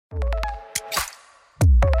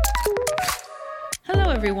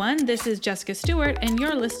everyone. This is Jessica Stewart, and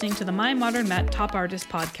you're listening to the My Modern Met Top Artist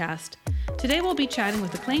podcast. Today we'll be chatting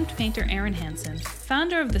with acclaimed painter Erin Hansen,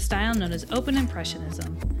 founder of the style known as Open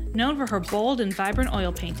Impressionism. Known for her bold and vibrant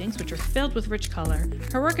oil paintings, which are filled with rich color,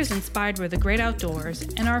 her work is inspired by the great outdoors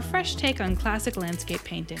and are a fresh take on classic landscape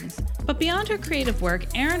paintings. But beyond her creative work,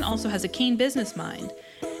 Erin also has a keen business mind,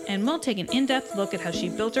 and we'll take an in-depth look at how she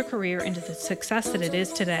built her career into the success that it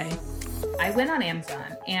is today. I went on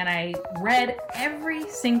Amazon and I read every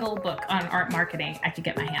single book on art marketing I could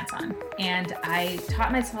get my hands on. And I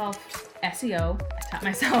taught myself SEO. I taught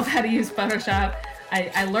myself how to use Photoshop.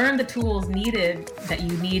 I learned the tools needed that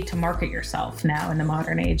you need to market yourself now in the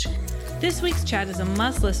modern age. This week's chat is a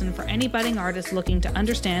must-listen for any budding artist looking to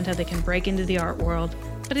understand how they can break into the art world,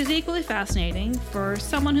 but is equally fascinating for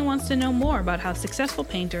someone who wants to know more about how successful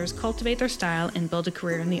painters cultivate their style and build a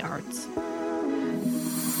career in the arts.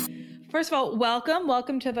 First of all,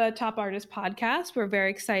 welcome to the Top Artist podcast. We're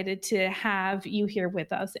very excited to have you here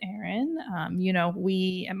with us, Erin.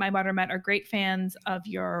 We at My Modern Met are great fans of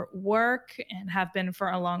your work and have been for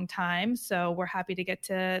a long time. So we're happy to get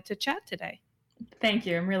to chat today. Thank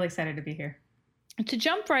you. I'm really excited to be here. To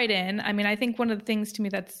jump right in, I think one of the things to me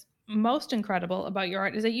that's most incredible about your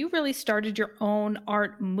art is that you really started your own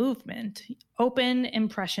art movement, Open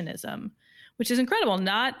Impressionism, which is incredible.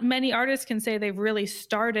 Not many artists can say they've really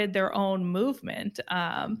started their own movement.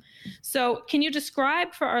 So can you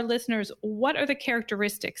describe for our listeners, what are the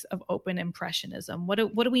characteristics of Open Impressionism? What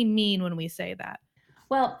do we mean when we say that?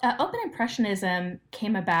 Well, Open Impressionism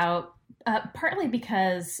came about partly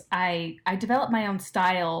because I developed my own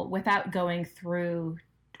style without going through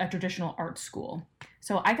a traditional art school.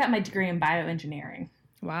 So I got my degree in bioengineering.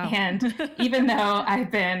 Wow. And even though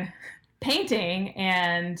I've been painting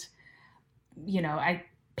and I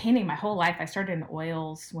painting my whole life. I started in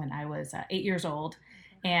oils when I was 8 years old,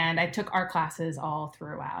 and I took art classes all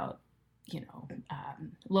throughout,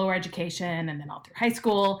 lower education and then all through high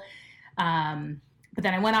school. But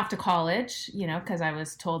then I went off to college, because I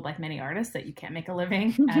was told, like many artists, that you can't make a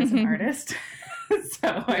living as an artist.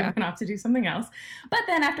 So I went off to do something else. But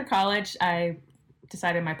then after college, I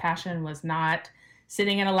decided my passion was not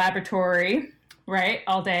sitting in a laboratory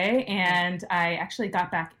all day. And I actually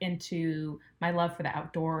got back into my love for the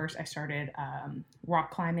outdoors. I started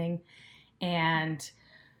rock climbing and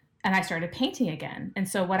I started painting again. And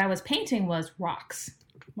so what I was painting was rocks.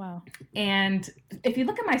 Wow. And if you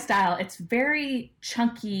look at my style, it's very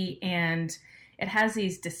chunky and it has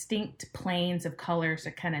these distinct planes of colors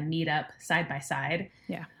that kind of meet up side by side.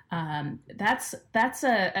 Yeah. That's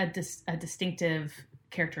a distinctive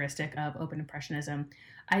characteristic of Open Impressionism.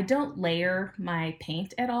 I don't layer my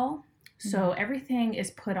paint at all. So everything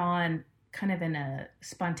is put on kind of in a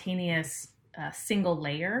spontaneous single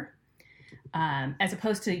layer, as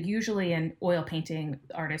opposed to usually in oil painting,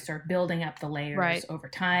 artists are building up the layers over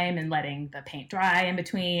time and letting the paint dry in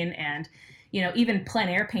between. And, even plein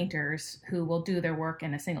air painters who will do their work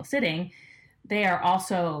in a single sitting, they are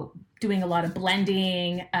also doing a lot of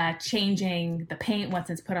blending, changing the paint once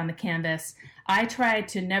it's put on the canvas. I try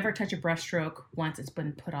to never touch a brushstroke once it's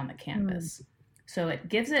been put on the canvas. So it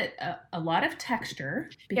gives it a lot of texture.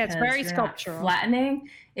 Because it's very sculptural. Flattening.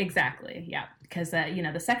 Exactly. Yeah. Because,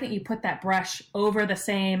 the second you put that brush over the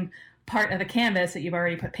same part of the canvas that you've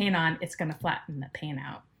already put paint on, it's going to flatten the paint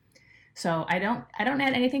out. So I don't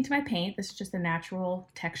add anything to my paint. This is just the natural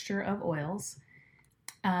texture of oils.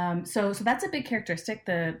 So that's a big characteristic.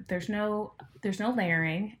 There's no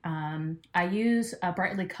layering. I use a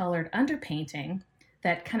brightly colored underpainting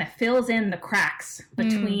that kind of fills in the cracks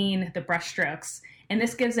between the brush strokes, and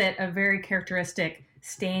this gives it a very characteristic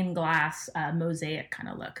stained glass mosaic kind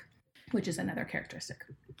of look, which is another characteristic.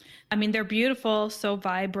 They're beautiful, so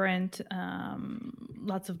vibrant,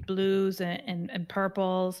 lots of blues and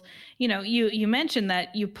purples. You mentioned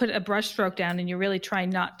that you put a brush stroke down and you really try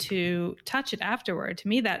not to touch it afterward. To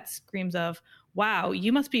me, that screams of, wow,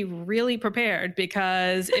 you must be really prepared,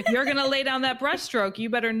 because if you're going to lay down that brush stroke, you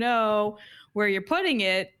better know where you're putting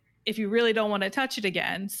it if you really don't want to touch it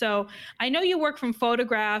again. So I know you work from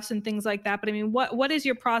photographs and things like that, but what is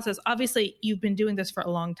your process? Obviously, you've been doing this for a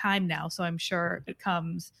long time now, so I'm sure it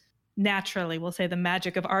comes naturally. We'll say the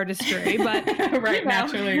magic of artistry, but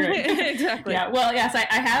naturally, right. Exactly. Yeah. Well, yes, I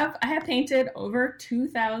have painted over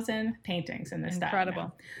 2,000 paintings in this style.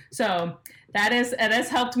 Incredible. So it has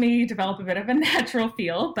helped me develop a bit of a natural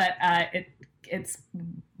feel, but it's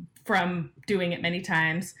from doing it many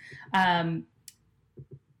times. I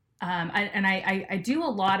do a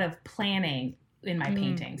lot of planning in my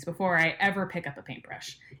paintings before I ever pick up a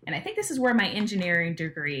paintbrush. And I think this is where my engineering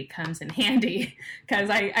degree comes in handy, because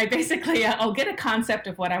I basically, I'll get a concept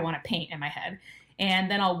of what I want to paint in my head. and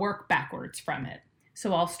then I'll work backwards from it.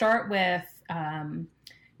 So I'll start with,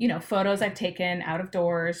 photos I've taken out of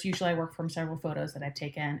doors. Usually I work from several photos that I've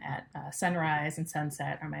taken at sunrise and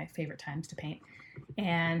sunset are my favorite times to paint.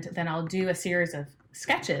 And then I'll do a series of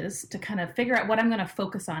sketches to kind of figure out what I'm going to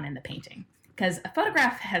focus on in the painting. Because a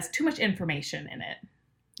photograph has too much information in it.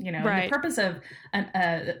 Right. The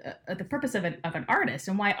purpose of an artist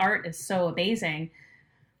and why art is so amazing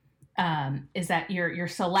is that you're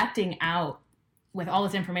selecting out, with all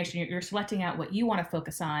this information, you're selecting out what you want to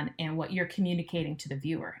focus on and what you're communicating to the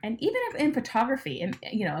viewer. And even if in photography, and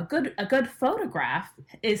a good photograph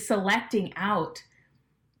is selecting out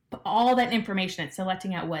all that information. It's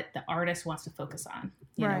selecting out what the artist wants to focus on.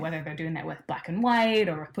 You know, whether they're doing that with black and white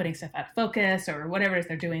or putting stuff out of focus or whatever it is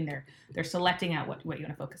they're doing, they're selecting out what you want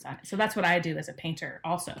to focus on. So that's what I do as a painter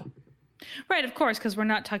also. Right, of course, because we're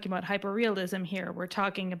not talking about hyperrealism here. We're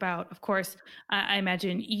talking about, of course, I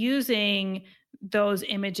imagine using those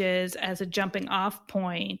images as a jumping off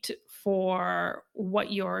point for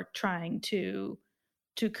what you're trying to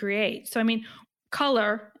create. So, I mean,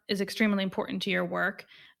 color is extremely important to your work.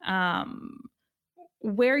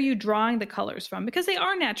 Where are you drawing the colors from? Because they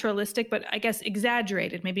are naturalistic, but I guess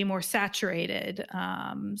exaggerated, maybe more saturated.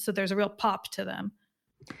 So there's a real pop to them.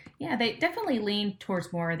 Yeah, they definitely lean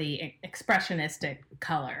towards more of the expressionistic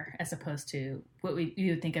color as opposed to what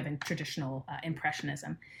you would think of in traditional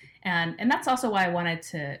impressionism. And that's also why I wanted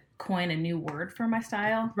to coin a new word for my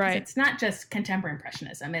style. Right. It's not just contemporary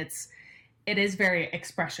impressionism. It is very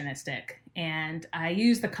expressionistic. And I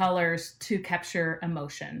use the colors to capture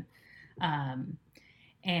emotion.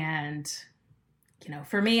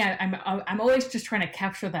 For me, I'm always just trying to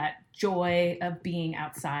capture that joy of being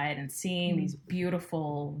outside and seeing these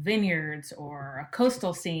beautiful vineyards or a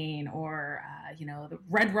coastal scene or the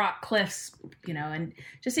red rock cliffs, and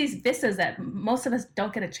just these vistas that most of us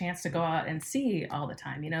don't get a chance to go out and see all the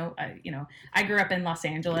time. I grew up in Los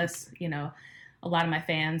Angeles. A lot of my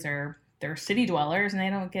fans they're city dwellers and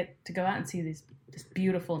they don't get to go out and see this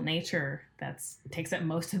beautiful nature takes up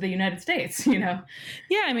most of the United States, Yeah,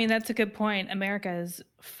 I mean, that's a good point. America is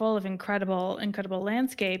full of incredible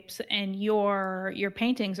landscapes, and your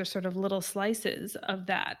paintings are sort of little slices of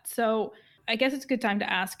that. So I guess it's a good time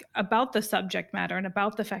to ask about the subject matter and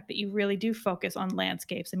about the fact that you really do focus on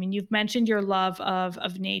landscapes. I mean, you've mentioned your love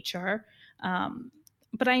of nature,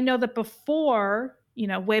 but I know that before,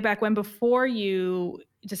 way back when, before you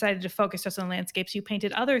decided to focus just on landscapes, you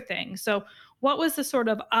painted other things. So what was the sort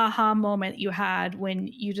of aha moment you had when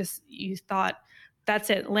you thought,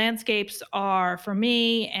 that's it, landscapes are for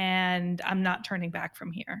me and I'm not turning back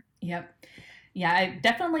from here? Yep. Yeah, I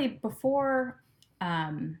definitely, before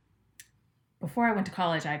I went to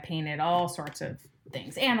college, I painted all sorts of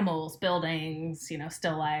things, animals, buildings,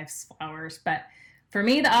 still lifes, flowers. But for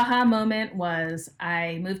me, the aha moment was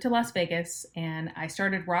I moved to Las Vegas and I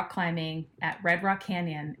started rock climbing at Red Rock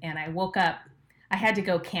Canyon. And I woke up, I had to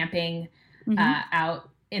go camping out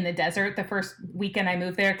in the desert the first weekend I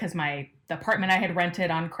moved there because the apartment I had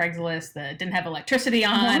rented on Craigslist didn't have electricity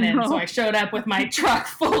on. And so I showed up with my truck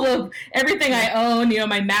full of everything I own,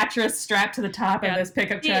 my mattress strapped to the top of this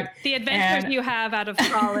pickup truck. The adventures you have out of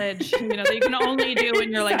college, that you can only do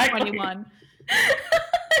when you're like 21.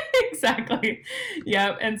 Exactly.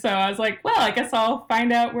 Yep. And so I was like, well, I guess I'll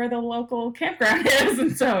find out where the local campground is.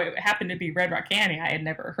 And so it happened to be Red Rock Canyon. I had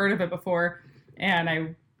never heard of it before. And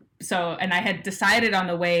I had decided on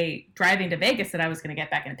the way driving to Vegas that I was going to get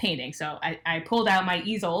back into painting. So I pulled out my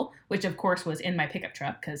easel, which of course was in my pickup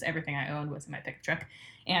truck because everything I owned was in my pickup truck.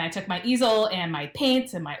 And I took my easel and my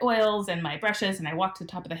paints and my oils and my brushes and I walked to the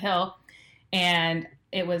top of the hill. And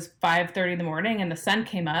it was 5:30 in the morning and the sun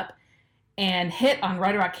came up and hit on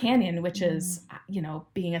Red Rock Canyon, which is,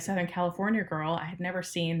 being a Southern California girl, I had never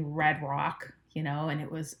seen red rock, and it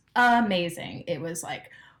was amazing. It was like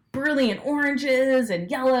brilliant oranges and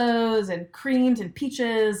yellows and creams and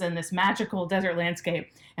peaches and this magical desert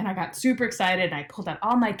landscape. And I got super excited and I pulled out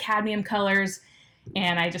all my cadmium colors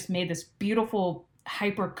and I just made this beautiful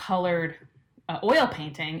hyper colored oil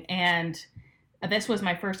painting. And this was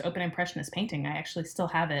my first open impressionist painting. I actually still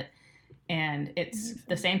have it. And it's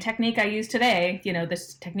the same technique I use today.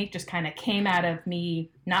 This technique just kind of came out of me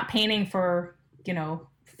not painting for,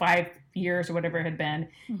 5 years or whatever it had been,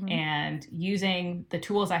 and using the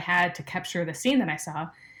tools I had to capture the scene that I saw.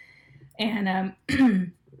 And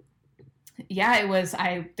there was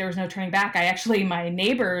no turning back.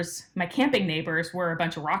 My camping neighbors were a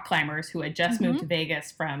bunch of rock climbers who had just moved to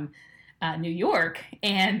Vegas from New York.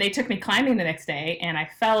 And they took me climbing the next day and I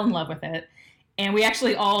fell in love with it. And we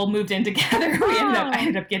actually all moved in together. I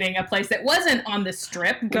ended up getting a place that wasn't on the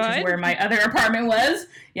strip, which is where my other apartment was.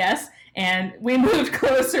 Yes. And we moved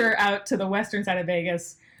closer out to the western side of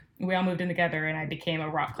Vegas. We all moved in together, and I became a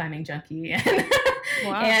rock climbing junkie.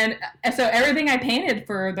 Wow. And so everything I painted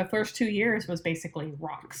for the first 2 years was basically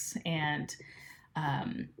rocks. And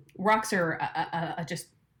rocks are just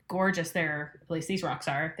gorgeous there. At least these rocks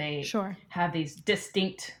are. They Sure. have these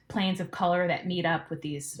distinct planes of color that meet up with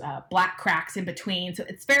these black cracks in between. So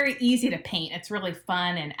it's very easy to paint. It's really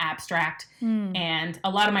fun and abstract. And a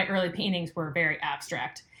lot of my early paintings were very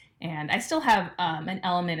abstract. And I still have an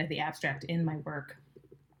element of the abstract in my work.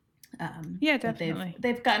 Yeah, definitely.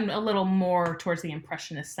 They've gotten a little more towards the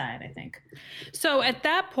impressionist side, I think. So at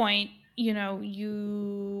that point, you know,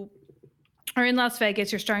 you are in Las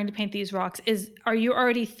Vegas, you're starting to paint these rocks. Are you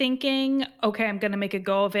already thinking, okay, I'm going to make a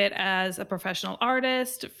go of it as a professional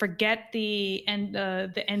artist, forget the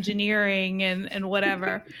engineering and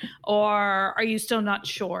whatever, or are you still not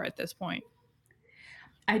sure at this point?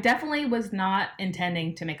 I definitely was not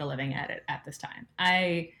intending to make a living at it at this time.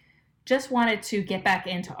 I just wanted to get back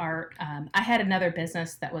into art. I had another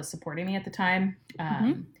business that was supporting me at the time.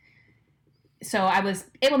 So I was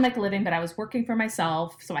able to make a living, but I was working for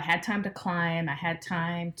myself. So I had time to climb. I had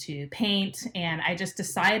time to paint. And I just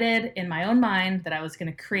decided in my own mind that I was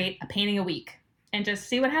going to create a painting a week and just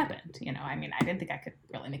see what happened. You know, I mean, I didn't think I could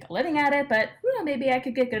really make a living at it, but you know, maybe I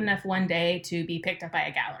could get good enough one day to be picked up by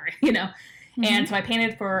a gallery, you know. And so I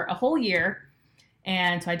painted for a whole year.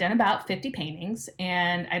 And so I'd done about 50 paintings,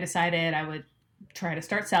 and I decided I would try to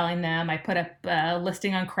start selling them. I put up a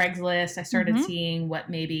listing on Craigslist. I started seeing what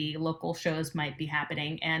maybe local shows might be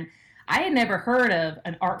happening. And I had never heard of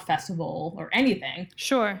an art festival or anything.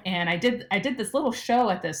 Sure. And I did this little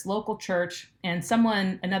show at this local church, and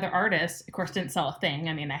another artist, of course, didn't sell a thing.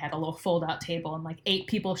 I mean, I had a little fold-out table, and like 8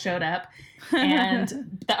 people showed up.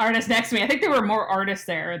 And the artist next to me, I think there were more artists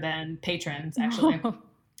there than patrons, actually.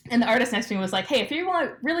 And the artist next to me was like, hey, if you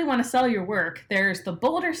really want to sell your work, there's the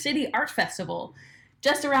Boulder City Art Festival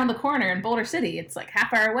just around the corner in Boulder City. It's like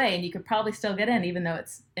half hour away, and you could probably still get in, even though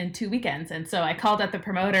it's in 2 weekends. And so I called up the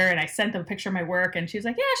promoter, and I sent them a picture of my work, and she was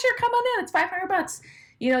like, yeah, sure, come on in. It's $500.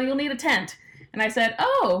 You know, you'll need a tent. And I said,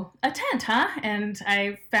 oh, a tent, huh? And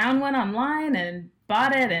I found one online and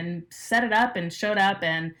bought it and set it up and showed up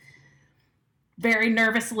and very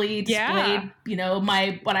nervously displayed, you know,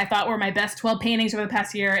 what I thought were my best 12 paintings over the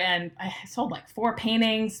past year. And I sold like 4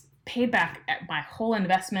 paintings, paid back my whole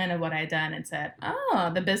investment of what I had done, and said, oh,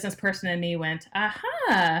 the business person in me went,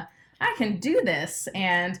 aha, I can do this.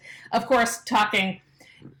 And of course,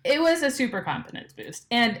 it was a super confidence boost.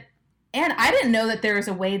 And I didn't know that there was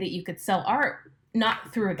a way that you could sell art,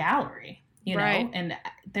 not through a gallery, you know, and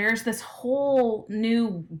there's this whole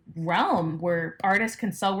new realm where artists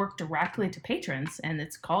can sell work directly to patrons, and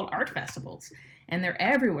it's called art festivals, and they're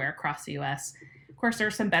everywhere across the U.S. Of course, there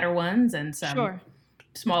are some better ones and some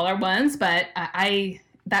smaller ones, but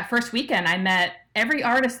that first weekend, I met every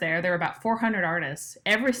artist there. There were about 400 artists.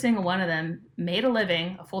 Every single one of them made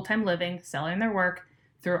a full-time living, selling their work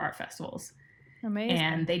through art festivals. Amazing.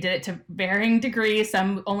 And they did it to varying degrees.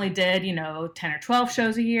 Some only did, 10 or 12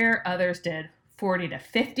 shows a year. Others did 40 to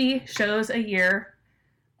 50 shows a year,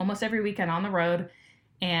 almost every weekend on the road.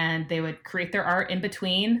 And they would create their art in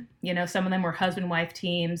between. Some of them were husband-wife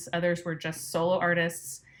teams. Others were just solo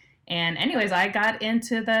artists. And anyways, I got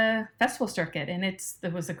into the festival circuit, and it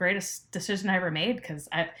was the greatest decision I ever made, because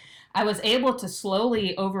I was able to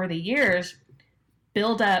slowly over the years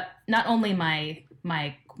build up not only my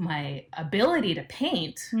ability to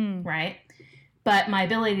paint, right, but my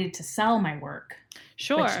ability to sell my work.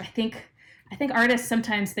 Sure. Which I think artists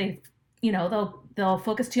sometimes they'll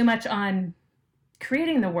focus too much on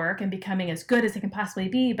creating the work and becoming as good as they can possibly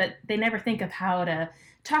be, but they never think of how to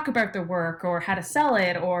talk about their work or how to sell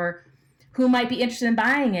it or who might be interested in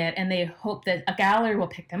buying it, and they hope that a gallery will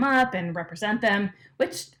pick them up and represent them,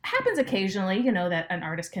 which happens occasionally, that an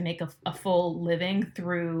artist can make a full living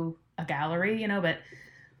through a gallery, but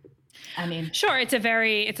I mean, sure, it's a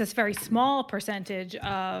very small percentage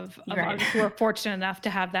of artists who are fortunate enough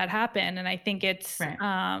to have that happen, and I think it's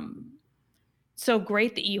so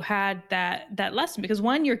great that you had that lesson, because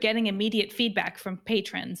one, you're getting immediate feedback from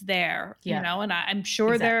patrons there, and I'm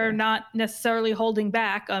sure they're not necessarily holding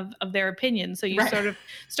back of their opinions. So you sort of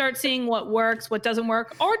start seeing what works, what doesn't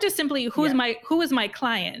work, or just simply who is my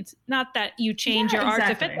client. Not that you change your art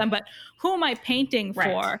to fit them, but who am I painting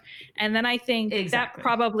for? And then I think that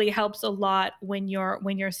probably helps a lot when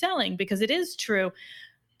you're selling, because it is true,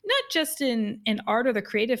 not just in art or the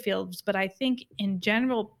creative fields, but I think in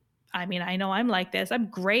general, I mean, I know I'm like this. I'm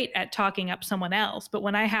great at talking up someone else, but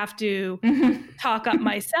when I have to Mhm. talk up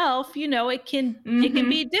myself, it can be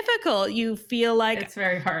Mhm. difficult. You feel like It's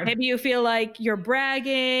very hard. maybe you feel like you're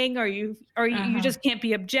bragging, or you Uh-huh. just can't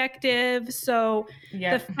be objective. So the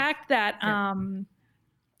Yep. fact that Yep.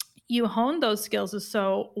 you hone those skills is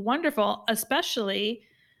so wonderful, especially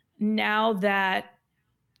now that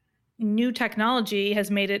new technology has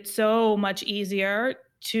made it so much easier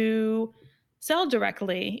to sell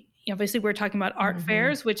directly. Obviously, we're talking about art Mhm.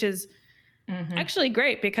 fairs, which is Mhm. actually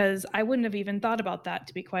great because I wouldn't have even thought about that,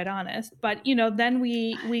 to be quite honest. But then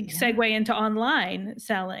we Yeah. segue into online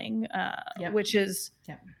selling, Yep. which is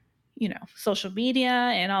Yep. social media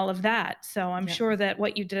and all of that. So I'm Yep. sure that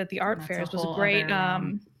what you did at the art That's a fairs whole other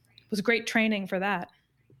realm. was great training for that.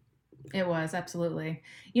 It was, absolutely.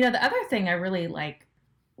 The other thing I really like,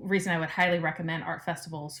 reason I would highly recommend art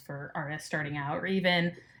festivals for artists starting out or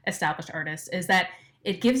even established artists, is that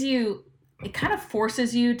it kind of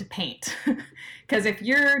forces you to paint. Because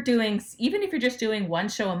even if you're just doing one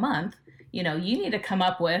show a month, you need to come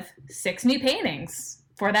up with 6 new paintings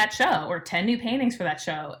for that show or 10 new paintings for that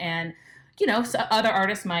show. And, so other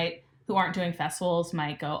artists who aren't doing festivals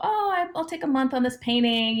might go, oh, I'll take a month on this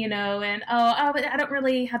painting, and but I don't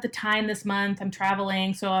really have the time this month. I'm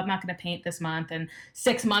traveling, so I'm not going to paint this month. And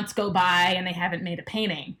 6 months go by and they haven't made a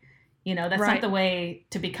painting. That's not Right. the way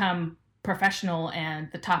to become professional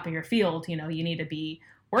and the top of your field. You need to be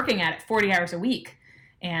working at it 40 hours a week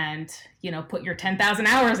and, put your 10,000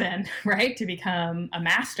 hours in, right, to become a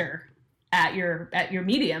master at your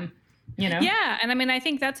medium. Yeah, and I mean, I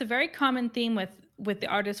think that's a very common theme with the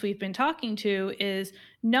artists we've been talking to is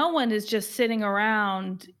no one is just sitting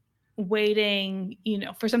around waiting,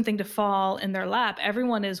 for something to fall in their lap.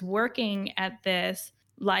 Everyone is working at this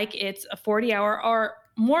like it's a 40-hour or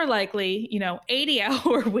more likely,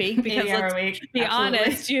 80-hour week because 80-hour let's week, be absolutely.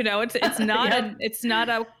 honest, it's not Yep. it's not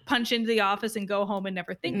a punch into the office and go home and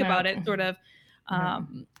never think No. about it sort of No.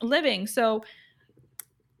 living. So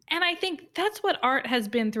and I think that's what art has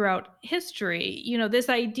been throughout history. This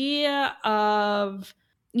idea of,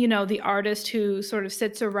 the artist who sort of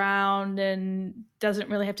sits around and doesn't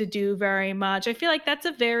really have to do very much. I feel like that's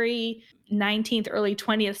a very 19th, early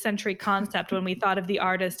 20th century concept when we thought of the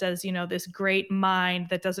artist as, this great mind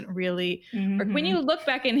that doesn't really work. When you Mm-hmm. look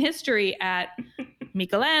back in history at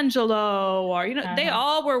Michelangelo or, they Uh-huh.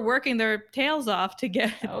 all were working their tails off to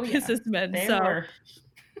get Oh yeah, businessmen. they So, were.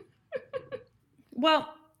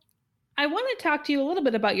 well, I want to talk to you a little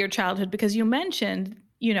bit about your childhood because you mentioned,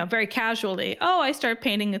 very casually, oh, I started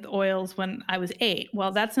painting with oils when I was 8.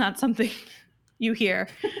 Well, that's not something you hear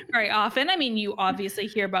very often. I mean, you obviously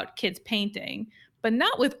hear about kids painting, but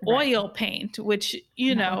not with Right. oil paint, which,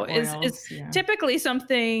 Not with is oils, yeah. typically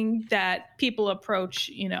something that people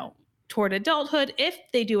approach, toward adulthood, if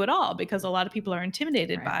they do at all, because a lot of people are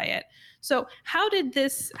intimidated Right. by it. So how did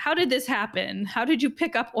this happen? How did you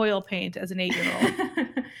pick up oil paint as an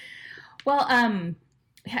 8-year-old? Well,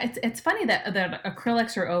 yeah, it's funny that the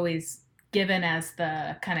acrylics are always given as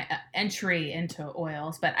the kind of entry into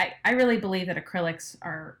oils, but I really believe that acrylics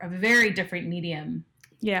are a very different medium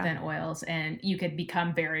Yeah. than oils, and you could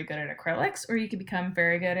become very good at acrylics, or you could become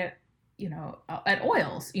very good at at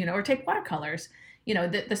oils, or take watercolors.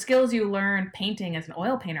 The skills you learn painting as an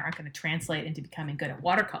oil painter aren't going to translate into becoming good at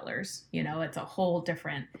watercolors. It's a whole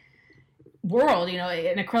different world. In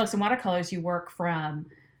acrylics and watercolors, you work from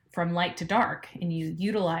light to dark, and you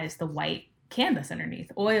utilize the white canvas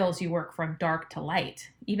underneath. Oils, you work from dark to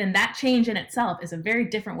light. Even that change in itself is a very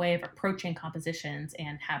different way of approaching compositions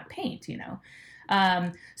and how to paint.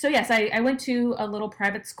 So yes, I went to a little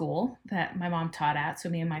private school that my mom taught at. So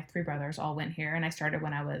me and my 3 brothers all went here, and I started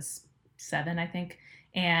when I was 7, I think.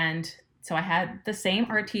 And so I had the same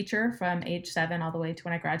art teacher from age 7 all the way to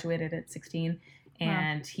when I graduated at 16.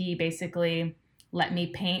 And he basically let me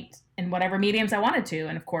paint in whatever mediums I wanted to.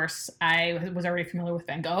 And of course, I was already familiar with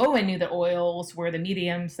Van Gogh and knew that oils were the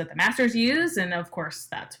mediums that the masters use. And of course,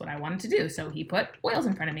 that's what I wanted to do. So he put oils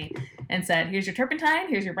in front of me and said, here's your turpentine,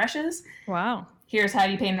 here's your brushes. Wow. Here's how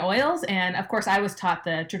you paint in oils. And of course, I was taught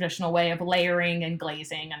the traditional way of layering and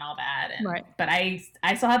glazing and all that. Right. But I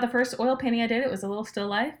still had the first oil painting I did. It was a little still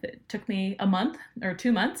life. It took me a month or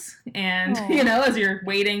 2 months. And, as you're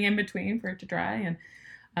waiting in between for it to dry. And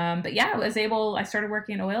but yeah, I started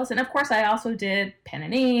working in oils. And of course, I also did pen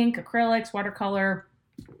and ink, acrylics, watercolor,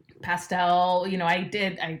 pastel.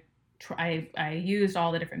 I used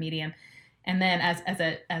all the different medium. And then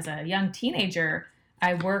as a young teenager,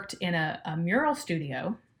 I worked in a mural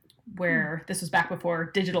studio where this was back before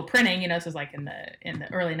digital printing. This was like in the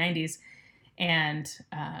early 90s. And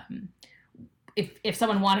if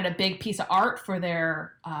someone wanted a big piece of art for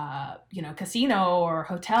their, casino or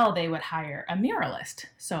hotel, they would hire a muralist.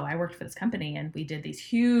 So I worked for this company and we did these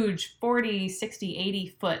huge 40,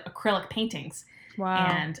 60, 80-foot acrylic paintings. Wow.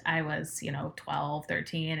 And I was, 12,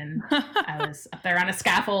 13, and I was up there on a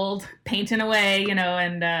scaffold painting away,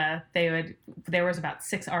 and there was about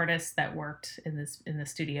 6 artists that worked in the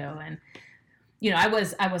studio. And,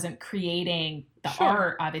 I wasn't creating the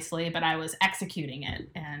art, obviously, but I was executing it.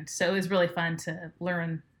 And so it was really fun to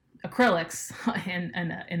learn acrylics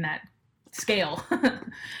in that scale.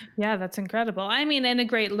 Yeah, that's incredible. I mean, and a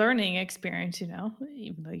great learning experience,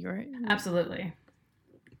 even though you're... Absolutely.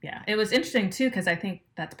 Yeah, it was interesting too, because I think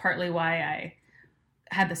that's partly why I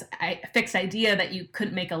had this fixed idea that you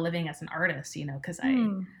couldn't make a living as an artist, because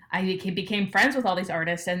I became friends with all these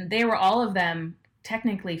artists, and they were all of them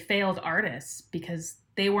technically failed artists because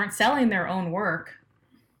they weren't selling their own work.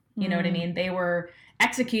 You know what I mean? They were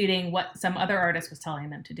executing what some other artist was telling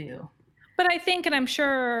them to do. But I think, and I'm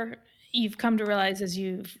sure you've come to realize as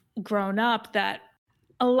you've grown up, that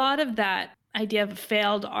a lot of that idea of a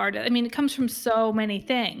failed artist, I mean, it comes from so many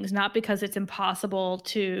things, not because it's impossible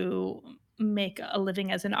to make a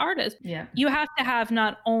living as an artist. Yeah. You have to have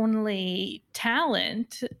not only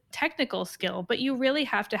talent, technical skill, but you really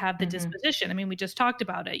have to have the disposition. I mean, we just talked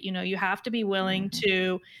about it. You have to be willing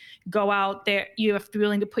to go out there. You have to be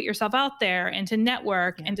willing to put yourself out there and to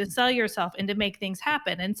network and to sell yourself and to make things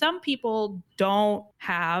happen. And some people don't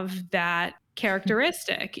have that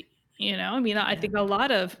characteristic. I think a lot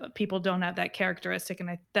of people don't have that characteristic,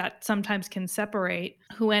 and that sometimes can separate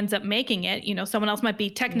who ends up making it. Someone else might be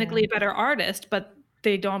technically a better artist, but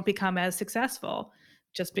they don't become as successful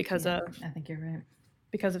just because of... I think you're right.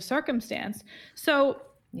 Because of circumstance. So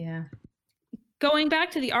going back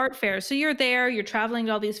to the art fair, so you're there, you're traveling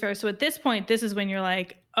to all these fairs. So at this point, this is when you're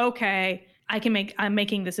like, okay, I'm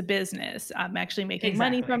making this a business. I'm actually making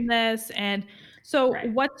money from this. And so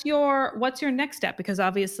what's your next step? Because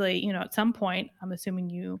obviously, at some point, I'm assuming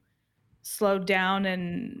you slowed down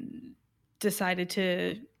and decided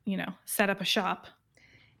to, set up a shop.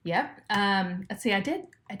 Yep. Let's see. I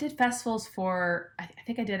did festivals for, I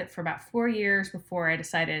think I did it for about 4 years before I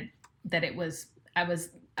decided that I was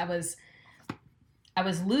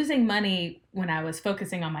losing money when I was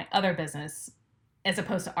focusing on my other business as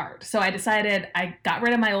opposed to art. So I decided I got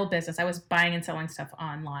rid of my old business. I was buying and selling stuff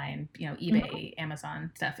online, eBay,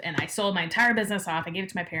 Amazon stuff. And I sold my entire business off. I gave it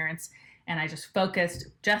to my parents and I just focused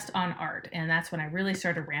just on art. And that's when I really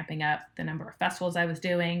started ramping up the number of festivals I was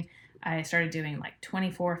doing. I started doing like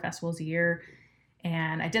 24 festivals a year.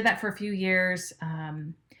 And I did that for a few years.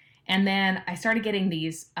 And then I started getting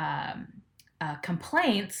these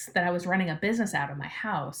complaints that I was running a business out of my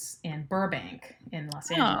house in Burbank in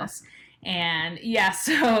Los Angeles. And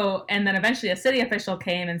and then eventually a city official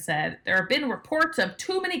came and said, there have been reports of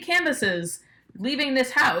too many canvases leaving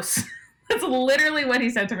this house. That's literally what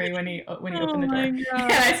he said to me when he opened the door. And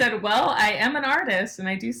I said, well, I am an artist and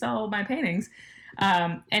I do sell my paintings.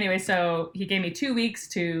 Anyway, so he gave me 2 weeks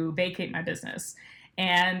to vacate my business.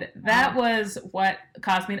 And that was what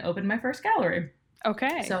caused me to open my first gallery.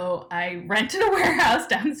 Okay. So I rented a warehouse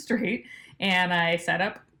down the street and I set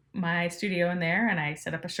up my studio in there and I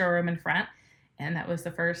set up a showroom in front, and that was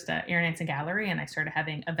the first Erin Anson Gallery. And I started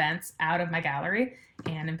having events out of my gallery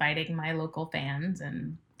and inviting my local fans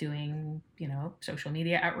and doing, social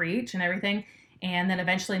media outreach and everything. And then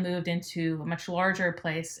eventually moved into a much larger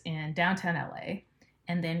place in downtown LA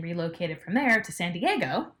and then relocated from there to San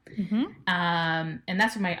Diego. And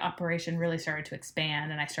that's when my operation really started to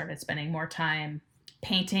expand and I started spending more time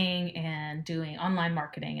painting and doing online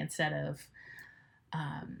marketing instead of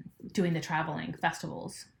doing the traveling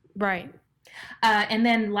festivals. Right. And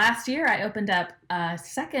then last year I opened up a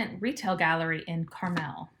second retail gallery in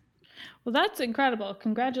Carmel. Well, that's incredible.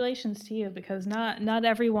 Congratulations to you, because not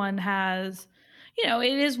everyone has,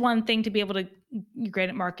 it is one thing to be able to, you're great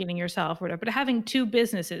at marketing yourself or whatever, but having 2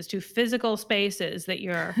 businesses, 2 physical spaces that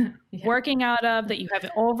you're working out of, that you have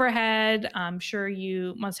overhead. I'm sure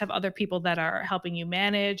you must have other people that are helping you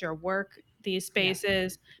manage or work these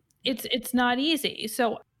spaces. It's not easy.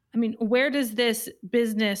 So, I mean, where does this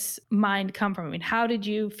business mind come from? I mean, how did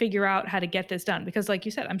you figure out how to get this done? Because like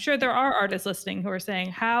you said, I'm sure there are artists listening who are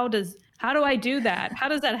saying, how do I do that? How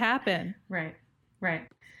does that happen? Right.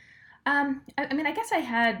 I mean, I guess I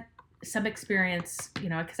had some experience,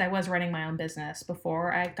 because I was running my own business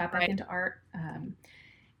before I got back into art.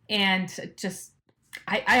 And just,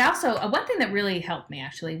 I also, one thing that really helped me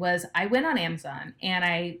actually was I went on Amazon and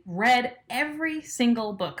I read every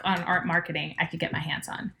single book on art marketing I could get my hands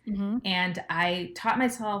on. And I taught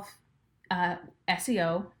myself SEO.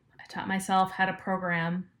 I taught myself how to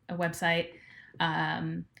program a website.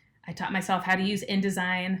 I taught myself how to use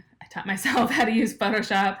InDesign. I taught myself how to use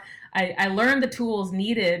Photoshop. I learned the tools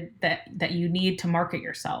needed that you need to market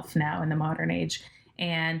yourself now in the modern age.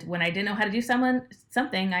 And when I didn't know how to do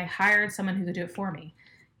something, I hired someone who could do it for me.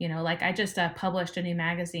 Like I just published a new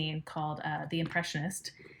magazine called The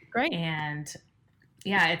Impressionist. Great. And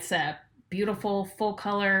yeah, it's a beautiful full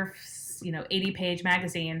color, 80-page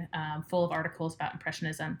magazine full of articles about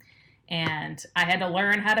Impressionism. And I had to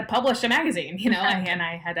learn how to publish a magazine, and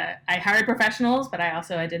I hired professionals, but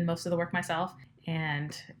I did most of the work myself.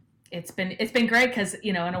 And it's been great because,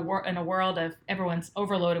 in a world of everyone's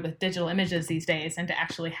overloaded with digital images these days, and to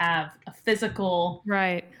actually have a physical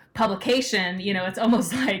publication, it's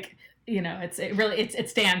almost like, it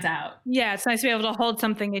stands out. Yeah, it's nice to be able to hold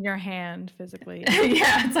something in your hand physically.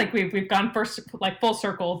 Yeah, it's like we've gone first, like full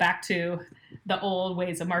circle back to the old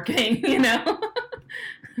ways of marketing,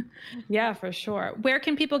 Yeah, for sure. Where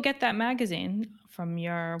can people get that magazine? From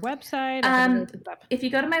your website? If you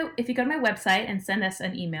go to my website and send us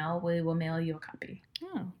an email, we will mail you a copy.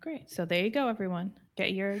 Oh, great. So there you go, everyone.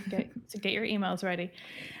 Get your emails ready.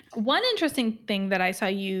 One interesting thing that I saw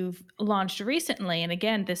you've launched recently, and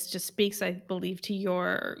again, this just speaks, I believe, to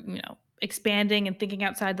your, expanding and thinking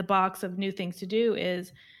outside the box of new things to do,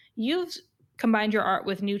 is you've combined your art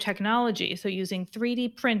with new technology. So using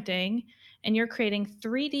 3D printing, and you're creating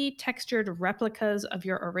 3D textured replicas of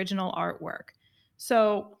your original artwork.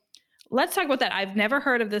 So let's talk about that. I've never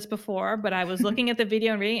heard of this before, but I was looking at the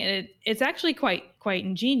video and reading it. It's actually quite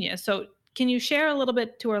ingenious. So can you share a little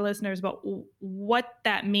bit to our listeners about what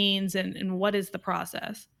that means and what is the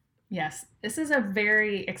process? Yes, this is a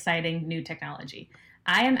very exciting new technology.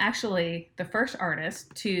 I am actually the first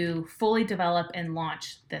artist to fully develop and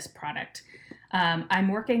launch this product. I'm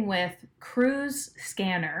working with Cruise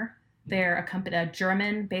Scanner. They're a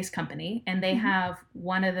German-based company, and they have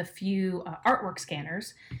one of the few artwork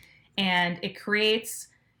scanners. And it creates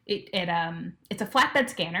it's a flatbed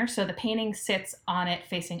scanner, so the painting sits on it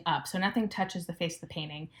facing up, so nothing touches the face of the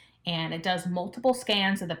painting. And it does multiple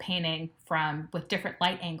scans of the painting with different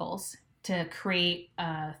light angles to create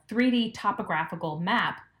a 3D topographical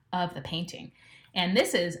map of the painting. And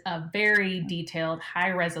this is a very detailed,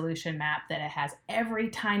 high-resolution map that it has every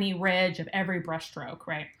tiny ridge of every brushstroke,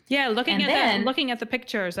 right? Yeah, looking at the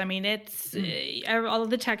pictures, I mean, it's all of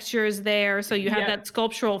the textures there, so you have that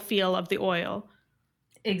sculptural feel of the oil.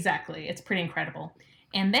 Exactly. It's pretty incredible.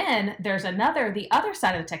 And then there's the other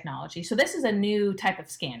side of the technology. So this is a new type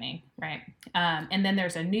of scanning, right? And then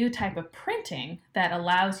there's a new type of printing that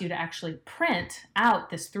allows you to actually print out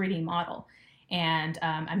this 3D model. And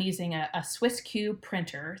I'm using a SwissCube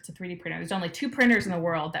printer. It's a 3D printer. There's only 2 printers in the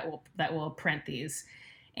world that will print these.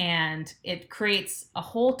 And it creates a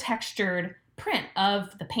whole textured print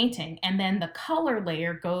of the painting. And then the color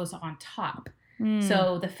layer goes on top.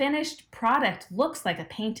 So the finished product looks like a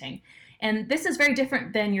painting. And this is very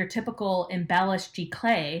different than your typical embellished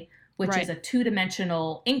giclée, which is a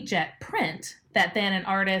 2-dimensional inkjet print that then an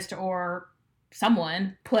artist or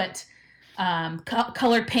someone put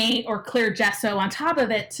colored paint or clear gesso on top of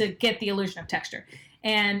it to get the illusion of texture.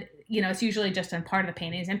 And, it's usually just in part of the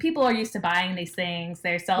paintings. And people are used to buying these things.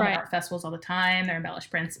 They sell them at art festivals all the time. They're embellished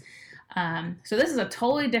prints. So this is a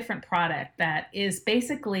totally different product that is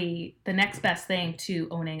basically the next best thing to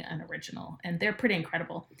owning an original. And they're pretty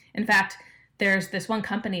incredible. In fact, there's this one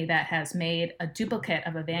company that has made a duplicate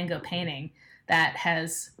of a Van Gogh painting that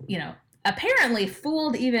has, apparently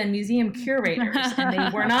fooled even museum curators. And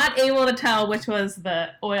they were not able to tell which was the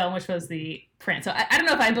oil and which was the print. So I don't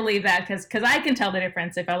know if I believe that because I can tell the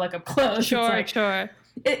difference if I look up close. Sure.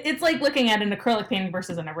 It's like looking at an acrylic painting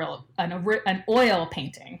versus an oil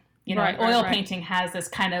painting. An oil painting has this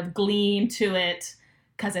kind of gleam to it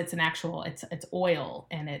because it's it's oil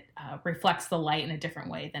and it reflects the light in a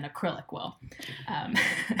different way than acrylic will.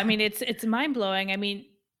 I mean, it's mind blowing. I mean,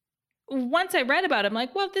 once I read about it, I'm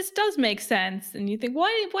like, well, this does make sense. And you think,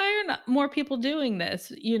 why are not more people doing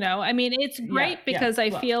this? I mean, it's great because I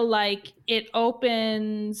feel like it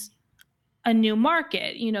opens a new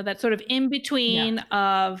market, that sort of in between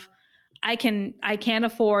of I can't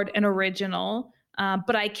afford an original,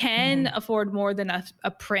 but I can afford more than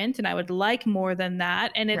a print, and I would like more than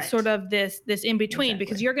that. And it's sort of this in between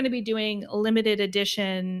because you're going to be doing limited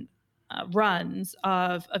edition runs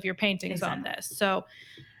of your paintings on this. So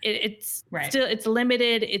it's still, it's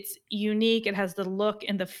limited, it's unique, it has the look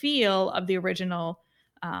and the feel of the original,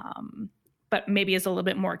 but maybe is a little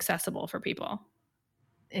bit more accessible for people.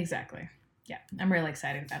 Exactly. Yeah, I'm really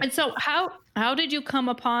excited about it. And so how did you come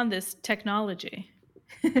upon this technology?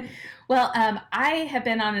 Well, I have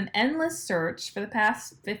been on an endless search for the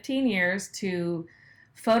past 15 years to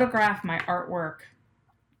photograph my artwork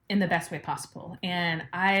in the best way possible. And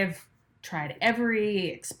I've tried every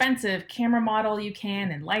expensive camera model you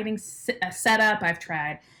can and lighting setup. I've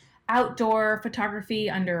tried outdoor photography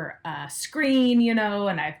under a screen,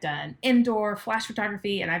 and I've done indoor flash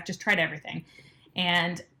photography, and I've just tried everything.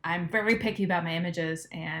 And I'm very picky about my images,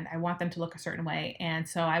 and I want them to look a certain way. And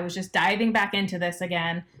so I was just diving back into this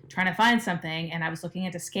again, trying to find something, and I was looking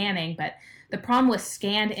into scanning. But the problem with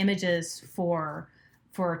scanned images for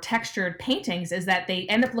textured paintings is that they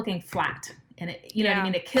end up looking flat. And it, what I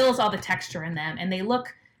mean? It kills all the texture in them, and they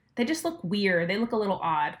just look weird. They look a little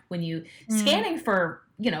odd when you scanning for,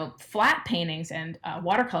 flat paintings and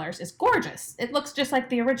watercolors is gorgeous. It looks just like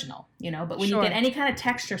the original, but when you get any kind of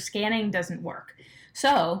texture, scanning doesn't work.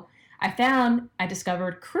 So I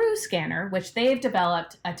discovered Crew Scanner, which they've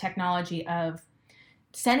developed a technology of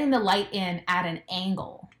sending the light in at an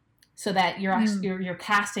angle so that you're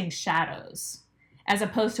casting shadows, as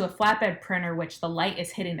opposed to a flatbed printer, which the light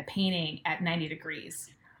is hitting the painting at 90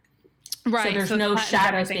 degrees. Right. So there's no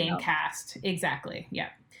shadows being cast. Exactly. Yeah.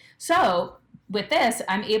 So with this,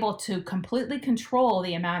 I'm able to completely control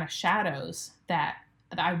the amount of shadows that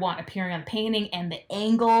I want appearing on the painting and the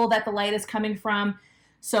angle that the light is coming from.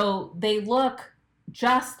 So they look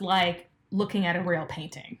just like looking at a real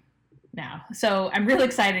painting now. So I'm really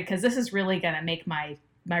excited because this is really going to make my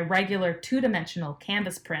regular 2-dimensional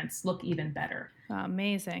canvas prints look even better.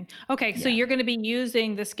 Amazing. Okay, so you're going to be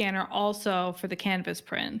using the scanner also for the canvas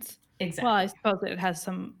prints. Exactly. Well, I suppose it has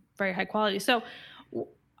some very high quality. So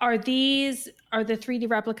are the 3D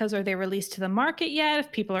replicas, are they released to the market yet?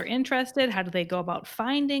 If people are interested, how do they go about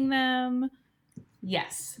finding them?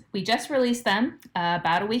 Yes, we just released them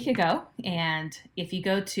about a week ago. And if you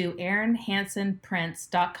go to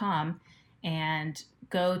erinhansenprints.com and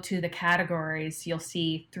go to the categories, you'll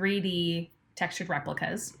see 3D textured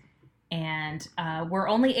replicas. And we're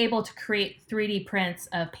only able to create 3D prints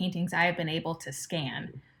of paintings I have been able to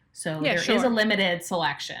scan. So there is a limited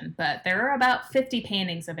selection, but there are about 50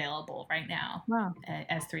 paintings available right now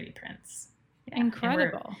as 3D prints. Yeah.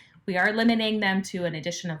 Incredible. We are limiting them to an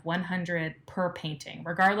edition of 100 per painting.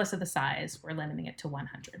 Regardless of the size, we're limiting it to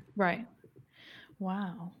 100. Right.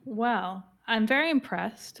 Wow. Well, I'm very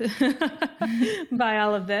impressed by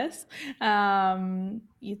all of this.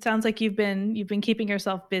 It sounds like you've been keeping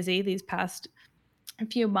yourself busy these past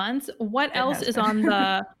few months. What else is on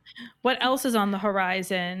the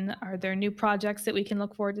horizon? Are there new projects that we can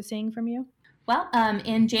look forward to seeing from you? Well,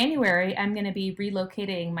 in January, I'm going to be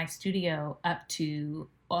relocating my studio up to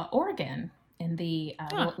Oregon in the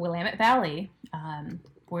Willamette Valley.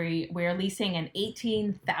 We're leasing an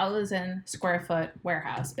 18,000 square foot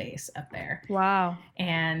warehouse space up there. Wow.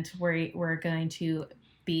 And we're going to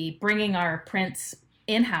be bringing our prints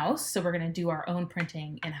in-house. So we're going to do our own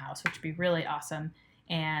printing in-house, which would be really awesome.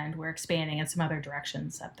 And we're expanding in some other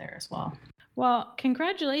directions up there as well. Well,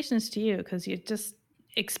 congratulations to you, because you're just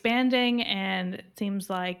expanding and it seems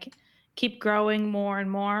like keep growing more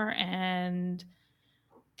and more. And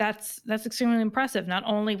that's extremely impressive, not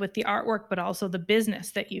only with the artwork, but also the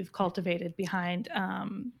business that you've cultivated behind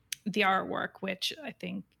the artwork, which I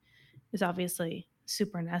think is obviously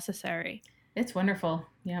super necessary. It's wonderful.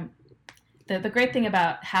 Yeah. The great thing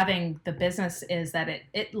about having the business is that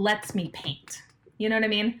it lets me paint. You know what I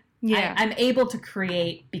mean? Yeah. I'm able to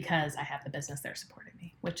create because I have the business there supporting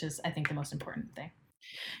me, which is, I think, the most important thing.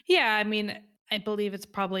 Yeah. I mean, I believe it's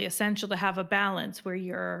probably essential to have a balance where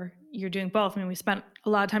you're doing both. I mean, we spent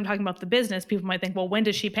a lot of time talking about the business. People might think, well, when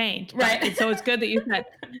does she paint? Right. So it's good that you said,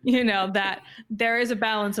 that there is a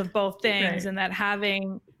balance of both things, right. And that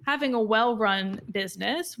having a well-run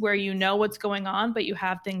business where you know what's going on, but you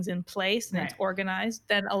have things in place and It's organized,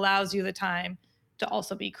 then allows you the time to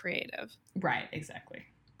also be creative. Right, exactly.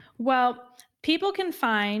 Well, people can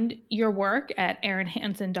find your work at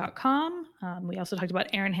erinhansen.com. We also talked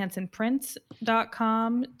about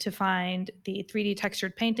erinhansenprints.com to find the 3D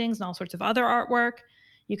textured paintings and all sorts of other artwork.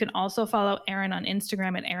 You can also follow Erin on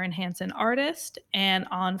Instagram at Erin Hansen Artist and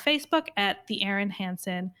on Facebook at the Erin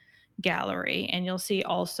Hansen Gallery. And you'll see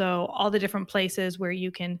also all the different places where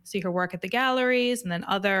you can see her work at the galleries, and then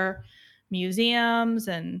other museums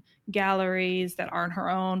and galleries that aren't her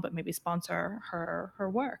own, but maybe sponsor her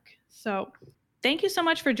work. So thank you so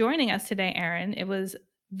much for joining us today, Erin. It was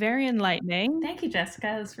very enlightening. Thank you,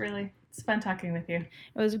 Jessica. It's fun talking with you. It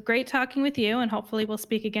was great talking with you, and hopefully we'll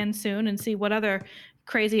speak again soon and see what other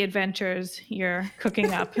crazy adventures you're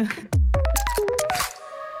cooking up.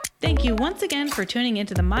 Thank you once again for tuning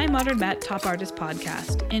into the My Modern Met Top Artist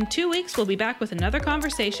podcast. In 2 weeks, we'll be back with another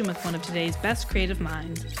conversation with one of today's best creative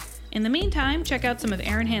minds. In the meantime, check out some of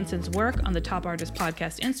Erin Hansen's work on the Top Artist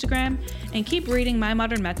Podcast Instagram, and keep reading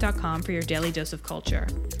MyModernMet.com for your daily dose of culture.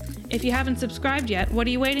 If you haven't subscribed yet, what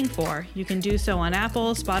are you waiting for? You can do so on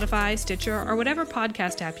Apple, Spotify, Stitcher, or whatever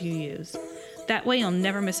podcast app you use. That way you'll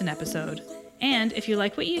never miss an episode. And if you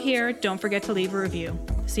like what you hear, don't forget to leave a review.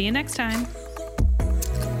 See you next time.